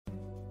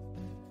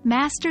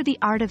Master the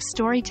art of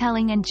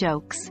storytelling and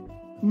jokes.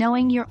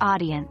 Knowing your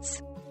audience.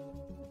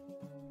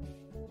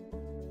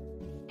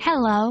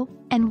 Hello,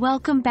 and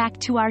welcome back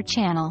to our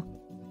channel.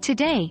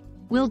 Today,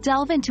 we'll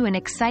delve into an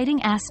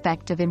exciting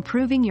aspect of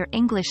improving your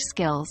English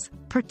skills,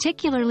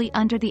 particularly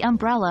under the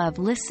umbrella of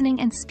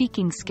listening and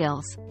speaking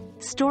skills,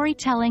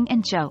 storytelling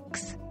and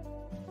jokes.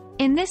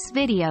 In this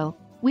video,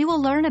 we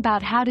will learn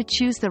about how to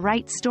choose the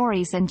right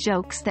stories and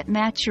jokes that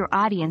match your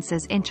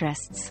audience's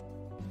interests.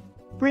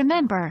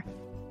 Remember,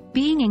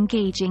 being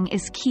engaging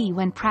is key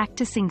when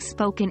practicing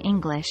spoken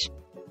English,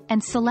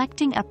 and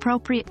selecting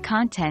appropriate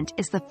content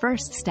is the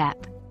first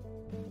step.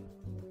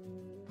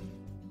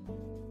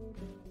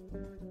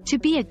 To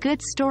be a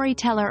good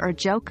storyteller or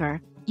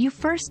joker, you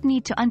first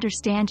need to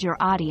understand your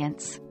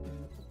audience.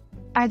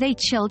 Are they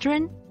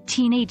children,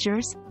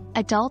 teenagers,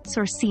 adults,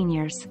 or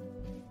seniors?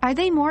 Are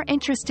they more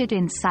interested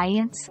in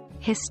science,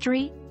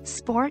 history,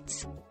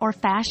 sports, or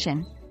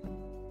fashion?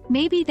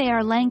 Maybe they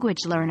are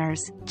language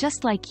learners,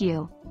 just like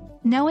you.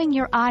 Knowing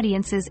your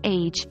audience's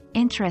age,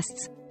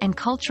 interests, and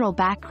cultural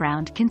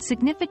background can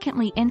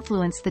significantly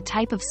influence the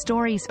type of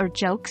stories or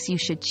jokes you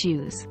should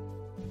choose.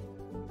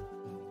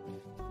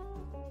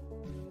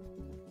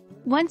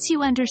 Once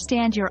you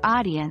understand your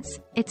audience,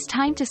 it's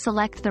time to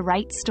select the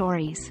right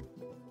stories.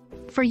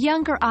 For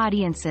younger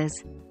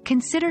audiences,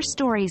 consider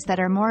stories that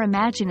are more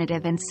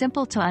imaginative and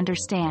simple to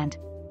understand,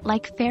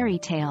 like fairy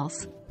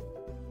tales.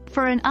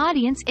 For an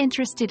audience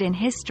interested in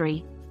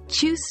history,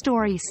 choose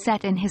stories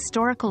set in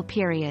historical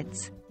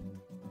periods.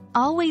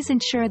 Always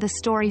ensure the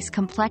story's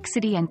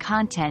complexity and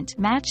content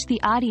match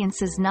the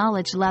audience's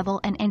knowledge level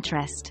and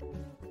interest.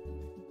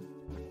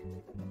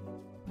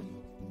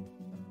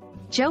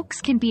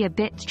 Jokes can be a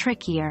bit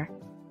trickier.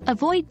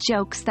 Avoid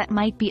jokes that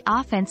might be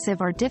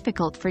offensive or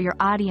difficult for your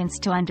audience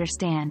to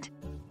understand.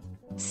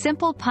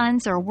 Simple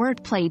puns or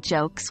wordplay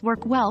jokes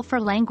work well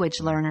for language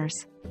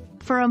learners.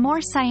 For a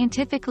more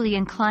scientifically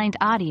inclined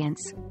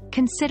audience,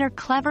 consider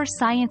clever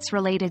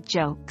science-related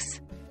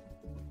jokes.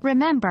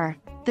 Remember,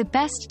 the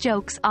best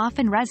jokes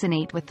often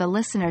resonate with the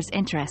listener's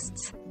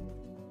interests.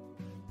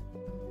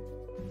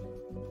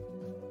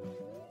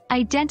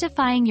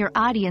 Identifying your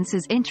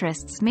audience's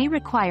interests may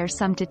require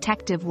some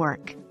detective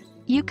work.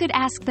 You could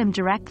ask them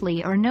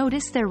directly or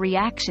notice their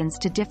reactions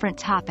to different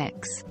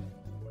topics.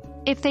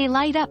 If they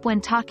light up when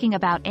talking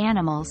about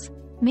animals,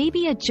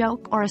 maybe a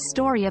joke or a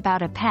story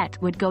about a pet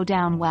would go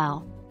down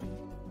well.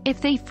 If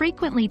they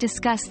frequently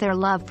discuss their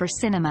love for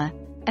cinema,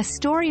 a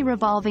story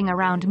revolving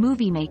around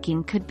movie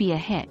making could be a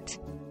hit.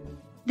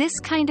 This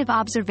kind of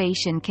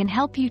observation can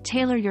help you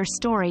tailor your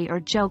story or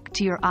joke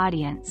to your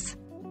audience.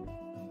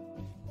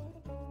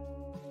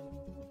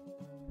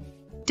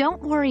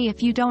 Don't worry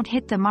if you don't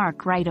hit the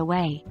mark right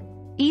away.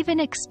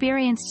 Even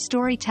experienced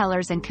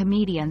storytellers and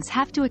comedians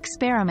have to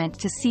experiment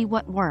to see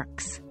what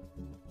works.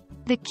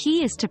 The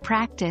key is to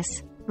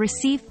practice,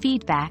 receive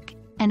feedback,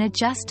 and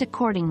adjust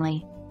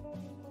accordingly.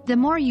 The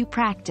more you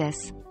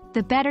practice,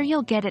 the better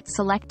you'll get at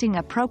selecting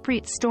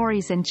appropriate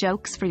stories and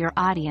jokes for your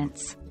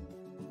audience.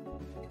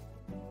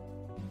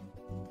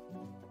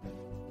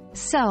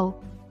 So,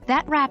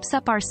 that wraps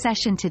up our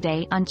session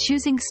today on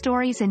choosing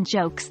stories and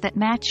jokes that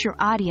match your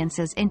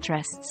audience's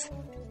interests.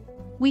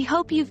 We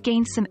hope you've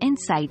gained some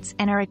insights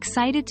and are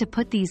excited to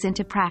put these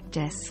into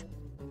practice.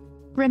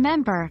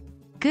 Remember,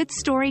 good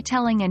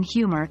storytelling and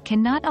humor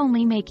can not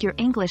only make your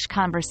English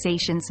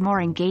conversations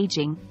more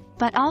engaging,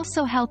 but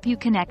also help you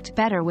connect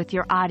better with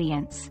your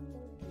audience.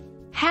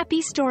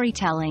 Happy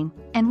storytelling,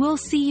 and we'll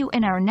see you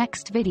in our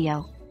next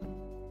video.